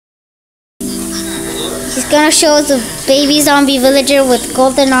He's gonna show us a baby zombie villager with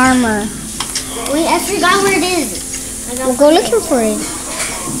golden armor. Wait, I forgot where it is. We'll go looking for it.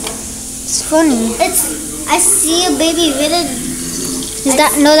 It's funny. I see a baby village.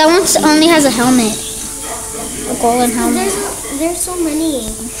 No, that one only has a helmet. A golden helmet. There's so many.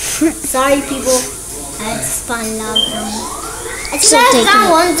 Sorry, people. I had to spawn loud zombies. I think I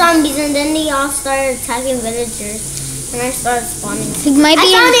found one zombies and then they all started attacking villagers. And I started spawning. It might be.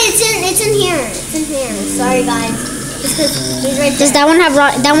 I found it. It's in here. It's in here. Sorry, guys. It's because he's right there. Does that one have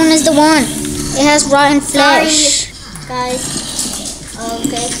rot? That one is the one. It has rotten flesh. Sorry, guys.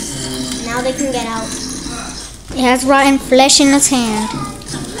 Okay. Now they can get out. It has rotten flesh in its hand.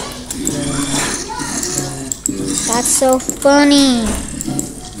 That's so funny.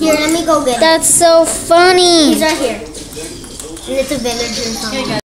 Here, let me go get it. That's so funny. He's right here. And it's a villager.